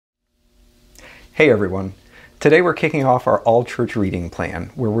Hey everyone. Today we're kicking off our all-church reading plan,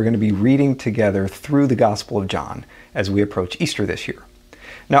 where we're going to be reading together through the Gospel of John as we approach Easter this year.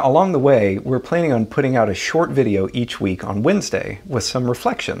 Now, along the way, we're planning on putting out a short video each week on Wednesday with some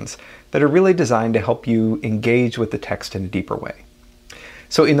reflections that are really designed to help you engage with the text in a deeper way.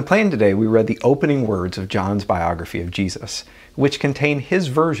 So in the plan today, we read the opening words of John's biography of Jesus, which contain his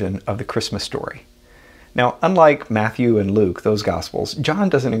version of the Christmas story. Now, unlike Matthew and Luke, those Gospels, John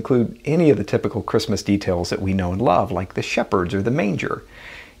doesn't include any of the typical Christmas details that we know and love, like the shepherds or the manger.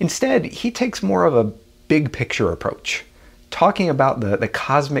 Instead, he takes more of a big picture approach, talking about the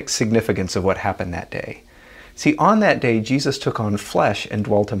cosmic significance of what happened that day. See, on that day, Jesus took on flesh and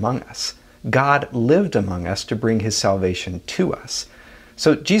dwelt among us. God lived among us to bring his salvation to us.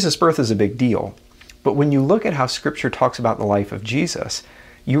 So Jesus' birth is a big deal. But when you look at how Scripture talks about the life of Jesus,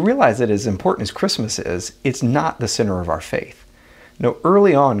 you realize that as important as Christmas is, it's not the center of our faith. No,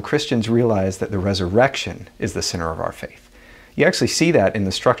 early on, Christians realized that the resurrection is the center of our faith. You actually see that in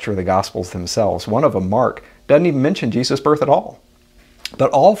the structure of the Gospels themselves. One of them, Mark, doesn't even mention Jesus' birth at all. But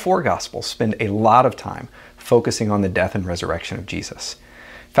all four Gospels spend a lot of time focusing on the death and resurrection of Jesus.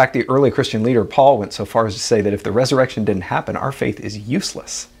 In fact, the early Christian leader Paul went so far as to say that if the resurrection didn't happen, our faith is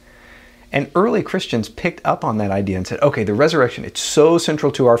useless. And early Christians picked up on that idea and said, okay, the resurrection, it's so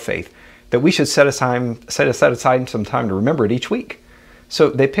central to our faith that we should set aside some time to remember it each week. So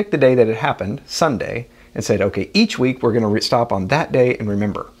they picked the day that it happened, Sunday, and said, okay, each week we're going to stop on that day and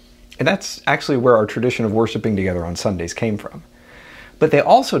remember. And that's actually where our tradition of worshiping together on Sundays came from. But they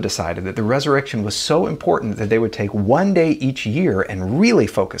also decided that the resurrection was so important that they would take one day each year and really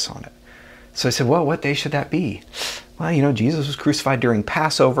focus on it. So I said, well, what day should that be? Well, Jesus was crucified during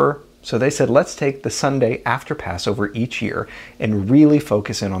Passover. So they said, let's take the Sunday after Passover each year and really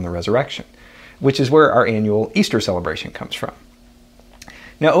focus in on the resurrection, which is where our annual Easter celebration comes from.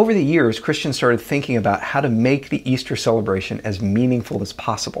 Now, over the years, Christians started thinking about how to make the Easter celebration as meaningful as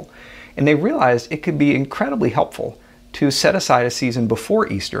possible. And they realized it could be incredibly helpful to set aside a season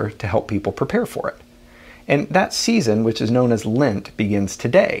before Easter to help people prepare for it. And that season, which is known as Lent, begins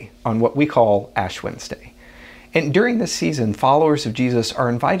today on what we call Ash Wednesday. And during this season, followers of Jesus are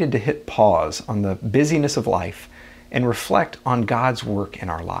invited to hit pause on the busyness of life and reflect on God's work in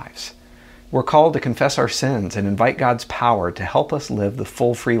our lives. We're called to confess our sins and invite God's power to help us live the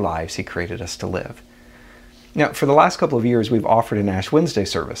full, free lives he created us to live. Now, for the last couple of years, we've offered an Ash Wednesday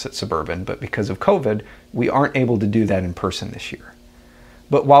service at Suburban, but because of COVID, we aren't able to do that in person this year.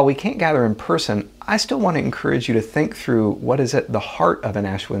 But while we can't gather in person, I still want to encourage you to think through what is at the heart of an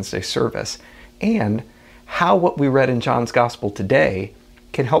Ash Wednesday service and how what we read in John's Gospel today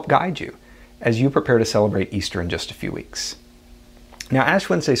can help guide you as you prepare to celebrate Easter in just a few weeks. Now, Ash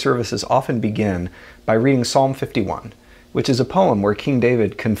Wednesday services often begin by reading Psalm 51, which is a poem where King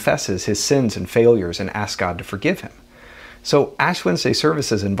David confesses his sins and failures and asks God to forgive him. So Ash Wednesday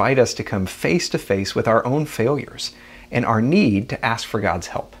services invite us to come face to face with our own failures and our need to ask for God's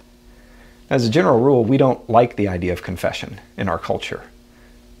help. As a general rule, we don't like the idea of confession in our culture.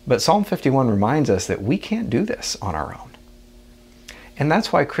 But Psalm 51 reminds us that we can't do this on our own. And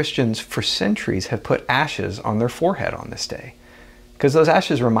that's why Christians for centuries have put ashes on their forehead on this day. Because those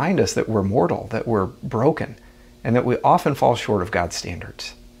ashes remind us that we're mortal, that we're broken, and that we often fall short of God's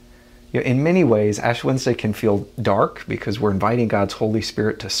standards. In many ways, Ash Wednesday can feel dark because we're inviting God's Holy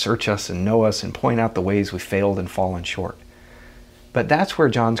Spirit to search us and know us and point out the ways we've failed and fallen short. But that's where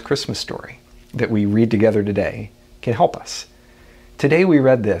John's Christmas story that we read together today can help us. Today we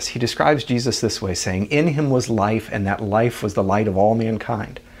read this. He describes Jesus this way, saying, "In him was life, and that life was the light of all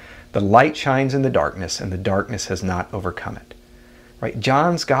mankind. The light shines in the darkness, and the darkness has not overcome it." Right?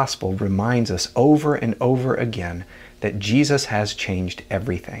 John's Gospel reminds us over and over again that Jesus has changed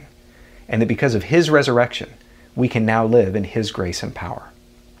everything, and that because of his resurrection, we can now live in his grace and power.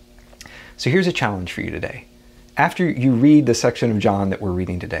 So here's a challenge for you today. After you read the section of John that we're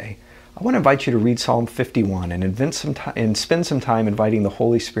reading today, I want to invite you to read Psalm 51 and spend some time inviting the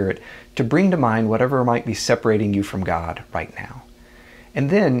Holy Spirit to bring to mind whatever might be separating you from God right now. And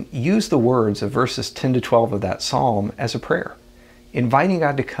then use the words of verses 10 to 12 of that psalm as a prayer, inviting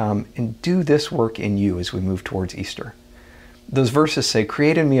God to come and do this work in you as we move towards Easter. Those verses say,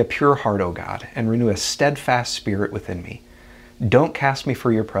 "Create in me a pure heart, O God, and renew a steadfast spirit within me. Don't cast me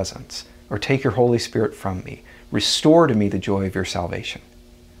from your presence, or take your Holy Spirit from me. Restore to me the joy of your salvation."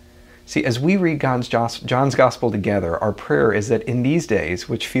 See, as we read John's Gospel together, our prayer is that in these days,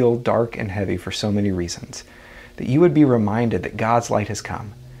 which feel dark and heavy for so many reasons, that you would be reminded that God's light has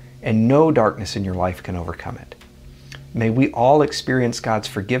come, and no darkness in your life can overcome it. May we all experience God's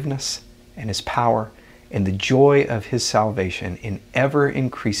forgiveness and his power and the joy of his salvation in ever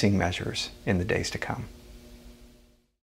increasing measures in the days to come.